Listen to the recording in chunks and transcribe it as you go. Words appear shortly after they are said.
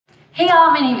Hey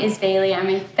y'all, my name is Bailey. I'm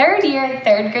a third year,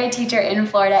 third grade teacher in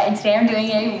Florida, and today I'm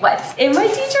doing a What's in My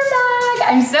Teacher Bag.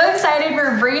 I'm so excited.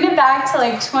 We're bringing it back to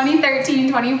like 2013,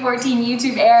 2014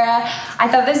 YouTube era. I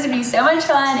thought this would be so much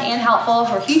fun and helpful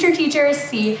for future teachers to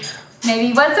see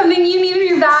maybe what's something you need in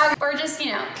your bag, or just,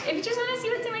 you know, if you just want to see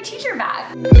what's in my teacher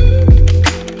bag.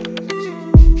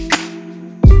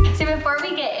 So before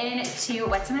we get into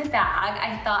what's in my bag,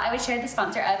 I thought I would share the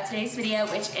sponsor of today's video,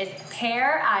 which is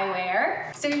Pair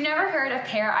Eyewear. So if you've never heard of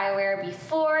Pair Eyewear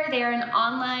before, they're an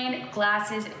online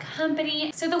glasses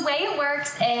company. So the way it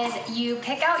works is you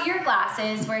pick out your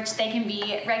glasses, which they can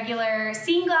be regular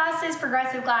seeing glasses,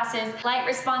 progressive glasses, light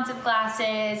responsive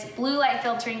glasses, blue light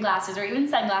filtering glasses, or even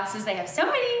sunglasses. They have so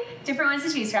many different ones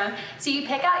to choose from. So you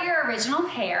pick out your original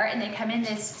pair and they come in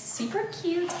this super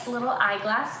cute little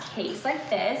eyeglass case like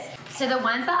this. So the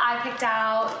ones that I picked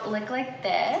out look like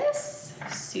this,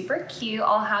 super cute.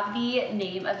 I'll have the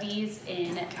name of these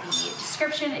in the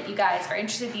description if you guys are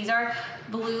interested. These are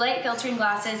blue light filtering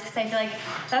glasses because I feel like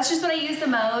that's just what I use the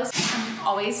most. I'm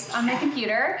always on my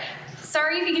computer.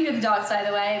 Sorry if you can hear the dogs, by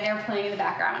the way, they're playing in the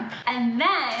background. And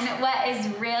then what is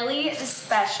really the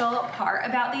special part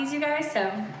about these, you guys,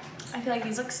 so I feel like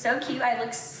these look so cute. I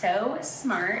look so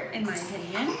smart, in my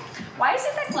opinion. Why is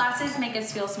it that glasses make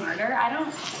us feel smarter? I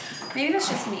don't, maybe that's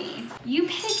just me. You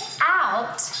pick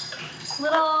out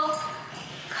little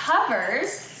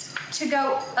covers to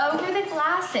go over the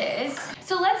glasses.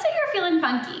 So let's say you're feeling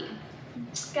funky.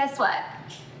 Guess what?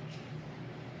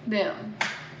 Boom.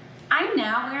 I'm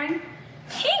now wearing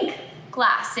pink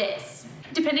glasses.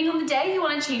 Depending on the day you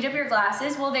want to change up your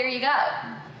glasses, well, there you go.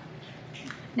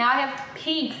 Now I have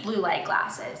pink blue light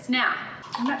glasses. Now,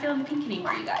 I'm not feeling the pink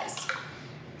anymore, you guys.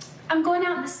 I'm going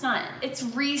out in the sun. It's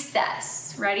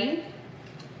recess. Ready?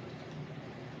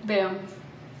 Boom.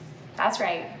 That's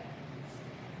right.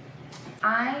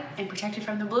 I am protected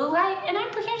from the blue light and I'm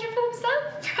protected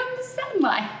from the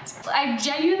sunlight. I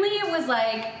genuinely was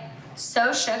like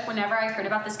so shook whenever I heard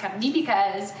about this company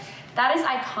because that is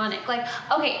iconic. Like,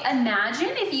 okay, imagine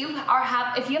if you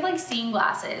have like seeing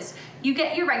glasses. You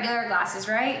get your regular glasses,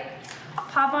 right?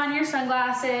 Pop on your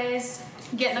sunglasses,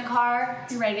 get in the car,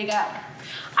 you're ready to go.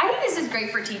 I think this is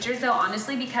great for teachers though,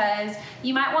 honestly, because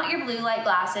you might want your blue light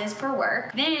glasses for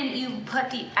work. Then you put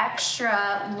the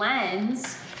extra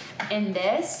lens in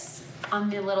this on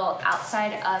the little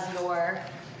outside of your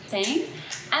thing,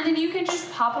 and then you can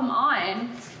just pop them on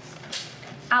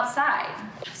outside.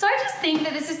 So I just think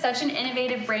that this is such an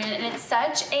innovative brand and it's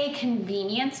such a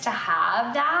convenience to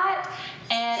have that.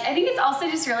 And I think it's also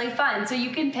just really fun. So you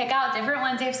can pick out different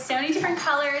ones. They have so many different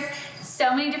colors,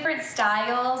 so many different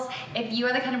styles. If you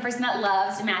are the kind of person that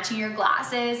loves matching your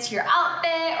glasses to your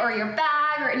outfit or your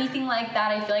bag or anything like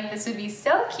that, I feel like this would be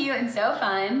so cute and so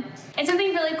fun. And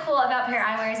something really cool about Pair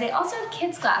Eyewear is they also have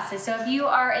kids glasses. So if you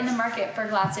are in the market for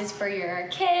glasses for your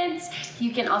kids,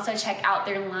 you can also check out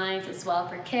their lines as well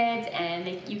for kids, and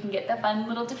you can get the fun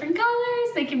little different colors.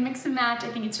 They can mix and match.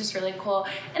 I think it's just really cool.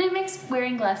 And it makes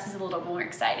wearing glasses a little more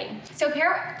exciting. So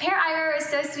Pair Eyewear is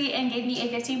so sweet and gave me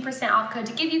a 15% off code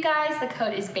to give you guys. The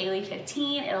code is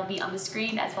Bailey15. It'll be on the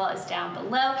screen as well as down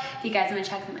below if you guys want to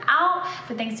check them out.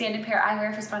 But thanks again to Pair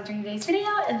Eyewear for sponsoring today's video,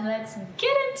 and let's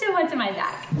get into what's in my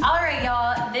bag. All right,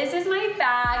 y'all, this is my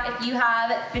bag. If you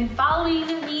have been following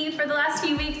me for the last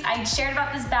few weeks, I shared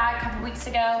about this bag a couple weeks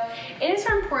ago. It is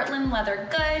from Portland Leather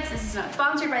Goods. This is not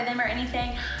sponsored by them or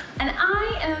anything. And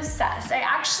I am obsessed. I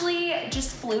actually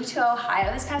just flew to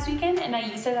Ohio this past weekend and I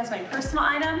used it as my personal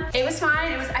item. It was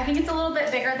fine. I think it's a little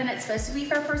bit bigger than it's supposed to be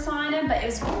for a personal item, but it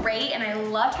was great. And I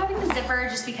loved having the zipper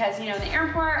just because, you know, in the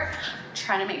airport, I'm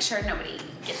trying to make sure nobody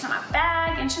gets on my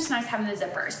bag, and it's just nice having the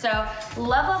zipper. So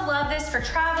love, love, love this for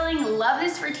traveling. Love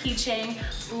this for teaching.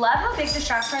 Love how big the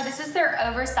straps are. This is their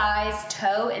oversized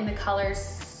toe in the colors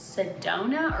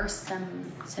Sedona or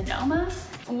Sonoma,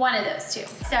 one of those two.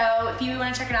 So if you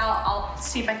want to check it out, I'll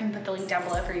see if I can put the link down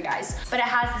below for you guys. But it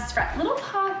has this front little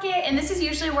pocket, and this is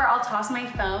usually where I'll toss my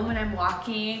phone when I'm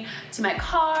walking to my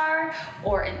car,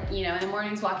 or in the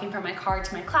mornings walking from my car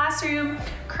to my classroom.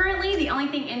 Currently, the only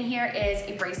thing in here is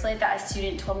a bracelet that a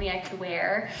student told me I could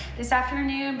wear this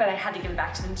afternoon, but I had to give it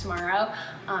back to them tomorrow.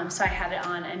 So I had it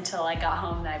on until I got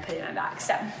home, and then I put it in my bag.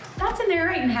 So that's in there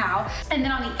right now. And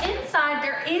then on the inside,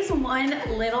 there is one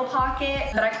little pocket,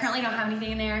 but I currently don't have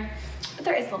anything in there, but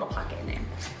there is a little pocket in there.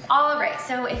 All right,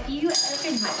 so if you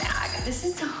open my bag, this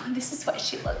is what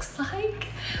she looks like.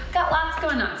 Got lots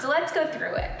going on, so let's go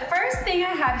through it. The first thing I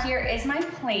have here is my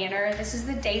planner. This is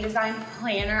the Day Design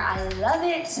planner. I love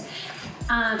it.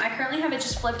 I currently have it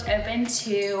just flipped open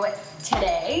to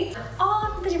today.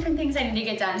 All of the different things I need to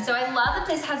get done. So I love that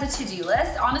this has a to-do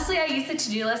list. Honestly, I use the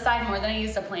to-do list side more than I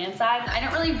use the plan side. I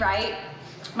don't really write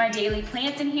my daily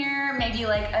plans in here, maybe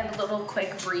like a little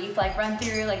quick brief, like run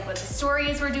through like what the story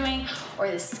is we're doing or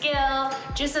the skill,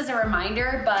 just as a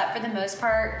reminder. But for the most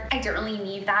part, I don't really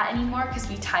need that anymore because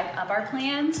we type up our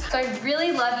plans. So I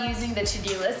really love using the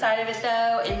to-do list side of it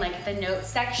though, in like the notes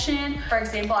section. For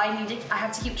example, I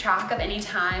have to keep track of any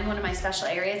time one of my special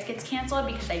areas gets canceled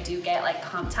because I do get like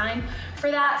comp time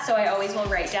for that. So I always will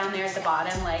write down there at the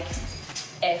bottom, like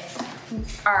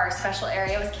if our special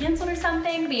area was canceled or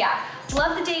something. But yeah,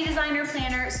 love the Day Designer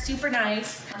Planner, super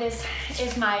nice. This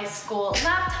is my school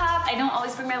laptop. I don't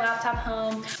always bring my laptop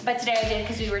home, but today I did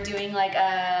because we were doing like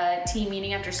a team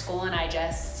meeting after school and I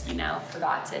just, you know,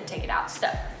 forgot to take it out. So,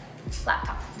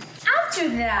 laptop. After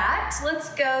that,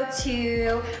 let's go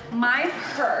to my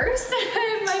purse.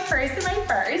 my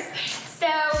purse. So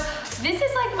this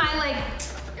is like my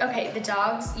okay, the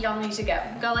dogs, y'all need to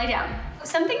go lay down.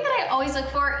 Something that I always look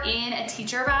for in a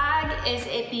teacher bag is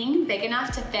it being big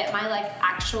enough to fit my like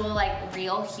actual like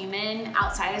real human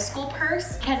outside of school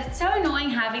purse, because it's so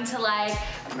annoying having to like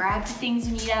grab the things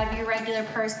you need out of your regular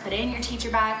purse, put it in your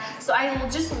teacher bag. So I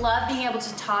just love being able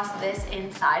to toss this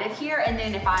inside of here, and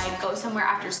then if I go somewhere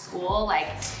after school, like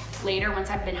later once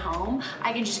I've been home,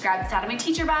 I can just grab this out of my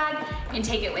teacher bag and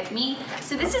take it with me.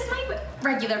 So this is my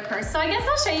regular purse. So I guess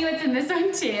I'll show you what's in this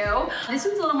one too. This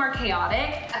one's a little more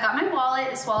chaotic. I got my wallet.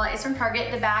 This wallet is from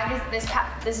Target. The bag is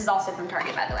this is also from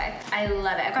Target, by the way. I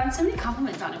love it. I've gotten so many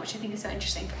compliments on it, which I think is so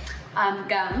interesting.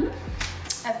 Gum,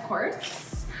 of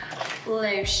course.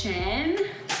 Lotion.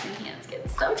 My hands get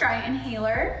so dry.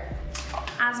 Inhaler.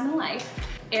 Asthma Life.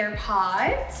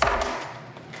 AirPods.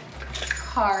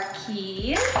 Car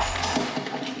keys.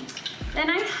 Then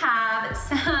I have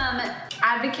some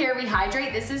Advocare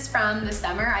Rehydrate. This is from the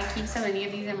summer. I keep so many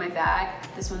of these in my bag.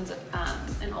 This one's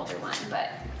an older one,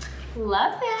 but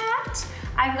love that.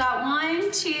 I've got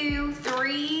 1, 2,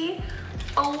 3,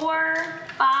 4,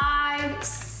 5,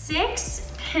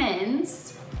 6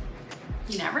 pens.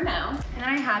 You never know. And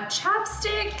I have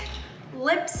chapstick,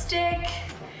 lipstick,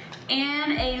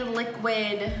 and a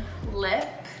liquid lip.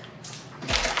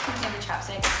 The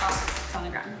chapstick, it's on the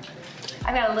ground.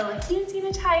 I've got a little hand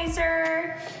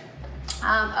sanitizer.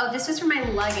 Oh, this was for my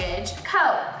luggage.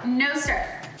 No sir.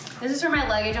 This is for my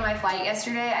luggage on my flight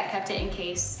yesterday. I kept it in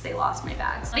case they lost my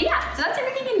bags. But yeah, so that's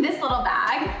everything in this little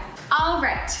bag. All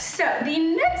right, so the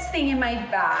next thing in my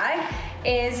bag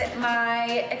is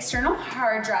my external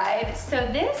hard drive. So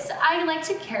this I like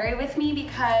to carry with me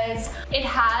because it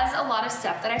has a lot of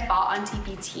stuff that I bought on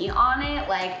TPT on it,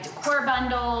 like decor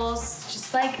bundles,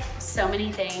 just like so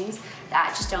many things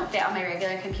that just don't fit on my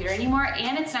regular computer anymore.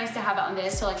 And it's nice to have it on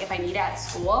this, so like if I need it at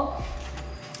school,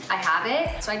 I have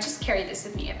it. So I just carry this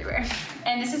with me everywhere.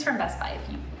 And this is from Best Buy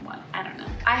if you want, I don't know.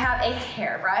 I have a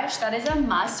hairbrush. That is a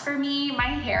must for me. My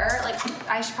hair, like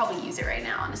I should probably use it right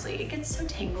now, honestly. It gets so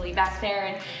tangly back there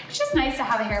and it's just nice to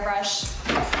have a hairbrush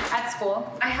at school.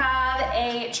 I have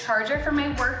a charger for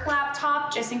my work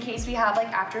laptop just in case we have like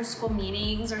after school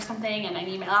meetings or something and I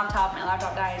need my laptop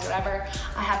dies, whatever.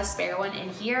 I have a spare one in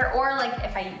here, or like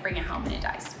if I bring it home and it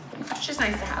dies. It's just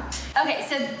nice to have. Okay,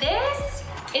 so this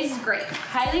is great.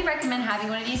 Highly recommend having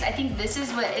one of these. I think this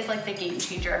is what is like the game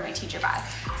changer of my teacher bag.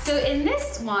 So in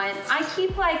this one, I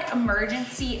keep like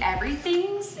emergency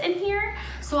everythings in here.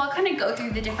 So I'll kind of go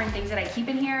through the different things that I keep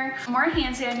in here. More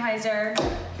hand sanitizer.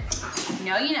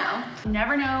 You know.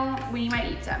 Never know when you might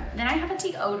need some. Then I have a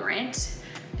deodorant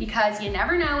because you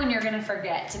never know when you're gonna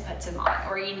forget to put some on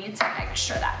or you need some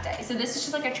extra that day. So this is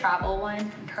just like a travel one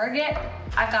from Target.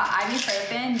 I've got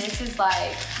ibuprofen. This is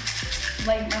like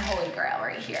my holy grail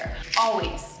right here.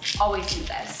 Always need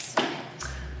this.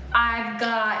 I've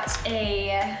got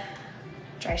a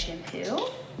dry shampoo.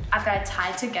 I've got a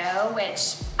Tide to Go,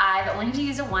 which I've only had to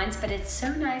use it once, but it's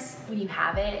so nice when you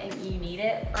have it and you need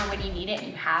it, or when you need it and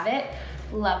you have it.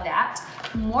 Love that.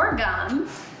 More gum.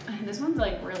 This one's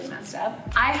like really messed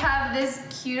up. I have this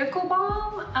cuticle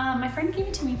balm. My friend gave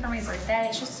it to me for my birthday.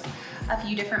 It's just a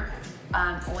few different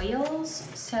oils,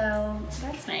 so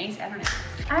that's nice. I don't know.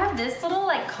 I have this little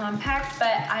like compact,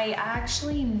 but I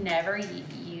actually never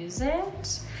use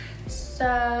it.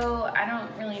 So I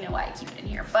don't really know why I keep it in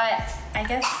here, but I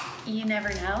guess you never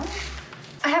know.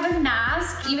 I have a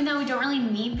mask, even though we don't really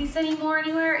need these anymore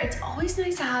anywhere. It's always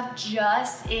nice to have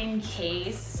just in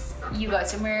case you go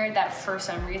somewhere that for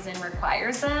some reason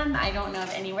requires them. I don't know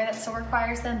of anywhere that still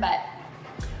requires them, but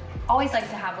always like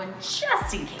to have one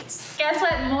just in case. Guess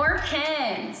what? More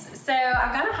pens. So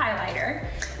I've got a highlighter,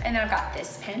 and then I've got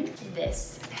this pen,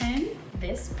 this pen,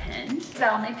 this pen. Is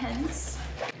that all my pens?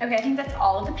 Okay, I think that's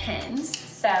all of the pens.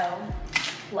 So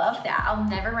love that. I'll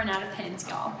never run out of pens,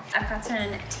 y'all. I've got some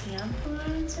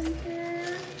tampons in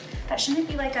here. That shouldn't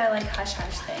be like a hush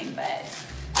hush thing, but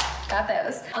got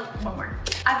those. Oh, one more.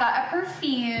 I've got a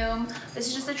perfume. This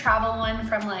is just a travel one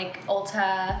from like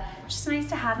Ulta. Just nice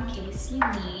to have in case you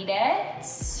need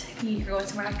it. You're going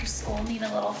somewhere after school, need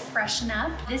a little freshen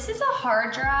up. This is a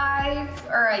hard drive,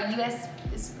 or a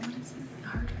what is it?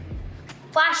 Hard drive?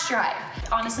 Flash drive.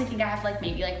 Honestly, I think I have like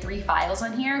maybe like 3 files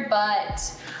on here,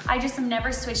 but I just have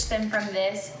never switched them from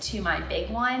this to my big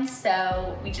one.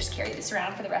 So we just carry this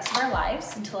around for the rest of our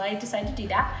lives until I decide to do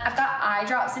that. I've got eye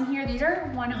drops in here. These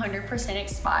are 100%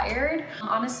 expired.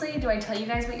 Honestly, do I tell you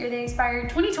guys what year they expired?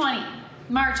 2020,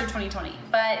 March of 2020,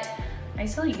 but I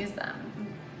still use them.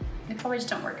 They probably just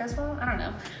don't work as well, I don't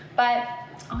know. But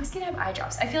always gonna have eye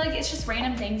drops. I feel like it's just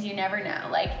random things you never know.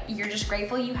 Like, you're just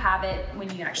grateful you have it when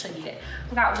you actually need it.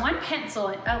 We got one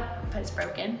pencil, oh, but it's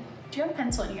broken. Do you have a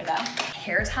pencil in here though?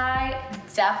 Hair tie,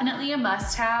 definitely a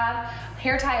must have.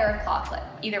 Hair tie or a claw clip,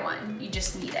 either one, you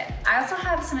just need it. I also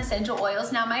have some essential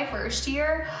oils. Now my first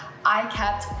year, I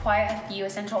kept quite a few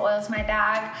essential oils in my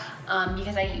bag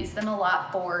because I use them a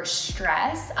lot for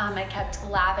stress. I kept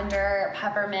lavender,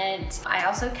 peppermint. I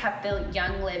also kept the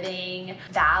Young Living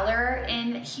Valor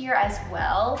in here as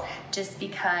well, just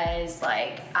because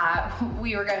like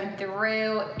we were going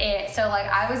through it. So like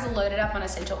I was loaded up on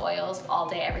essential oils all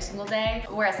day, every single day.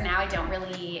 Whereas now I don't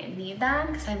really need them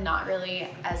because I'm not really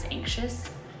as anxious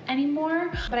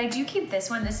anymore. But I do keep this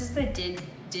one. This is the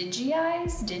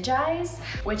Digize,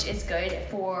 which is good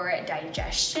for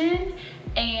digestion.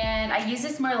 And I used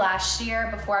this more last year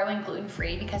before I went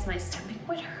gluten-free because my stomach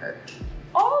would hurt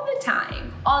all the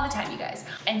time, you guys.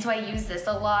 And so I use this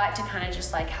a lot to kind of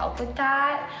just like help with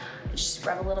that. Just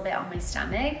rub a little bit on my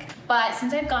stomach. But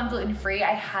since I've gone gluten-free,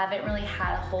 I haven't really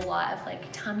had a whole lot of like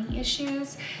tummy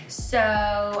issues. So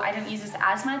I don't use this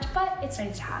as much, but it's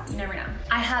nice to have, you never know.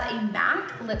 I have a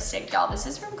MAC lipstick, y'all. This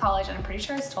is from college, and I'm pretty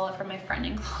sure I stole it from my friend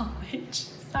in college.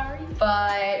 Sorry.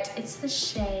 But it's the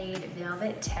shade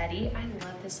Velvet Teddy. I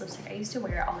love this lipstick. I used to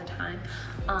wear it all the time.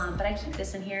 But I keep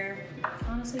this in here.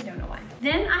 Honestly, don't know why.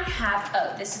 Then I have,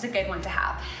 oh, this is a good one to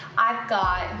have. I've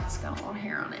got, it's got a little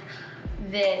hair on it,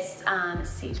 this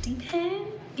safety pin,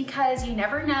 because you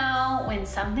never know when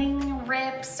something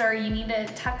rips or you need to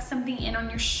tuck something in on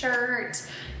your shirt,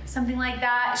 something like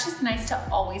that. It's just nice to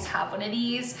always have one of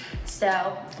these. So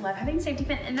I love having a safety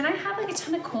pin. And then I have like a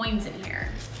ton of coins in here.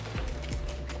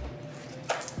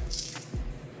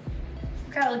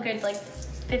 Got a good like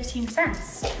 15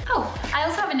 cents. Oh, I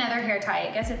also have another hair tie.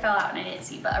 I guess it fell out and I didn't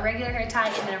see, but a regular hair tie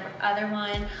and then another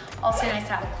one. Also nice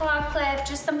to have a claw clip,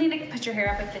 just something to put your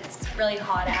hair up if it's really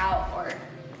hot out or,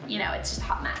 you know, it's just a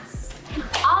hot mess.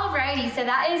 Alrighty, so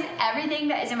that is everything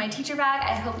that is in my teacher bag.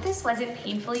 I hope this wasn't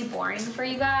painfully boring for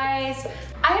you guys.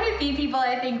 I had a few people,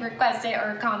 I think, request it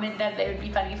or comment that it would be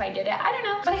funny if I did it. I don't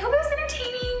know, but I hope it was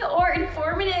entertaining or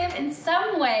informative in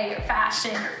some way,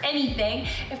 fashion, or anything.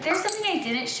 If there's something I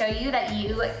didn't show you that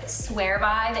you swear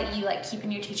by, that you like keep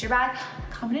in your teacher bag,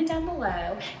 comment it down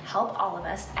below. Help all of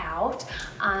us out.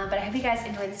 But I hope you guys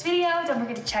enjoyed this video. Don't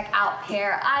forget to check out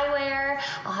Pear Eyewear.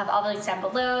 I'll have all the links down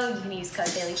below. You can use code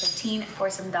Bailey15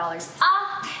 for some dollars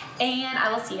off. And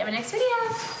I will see you in my next video.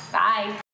 Bye.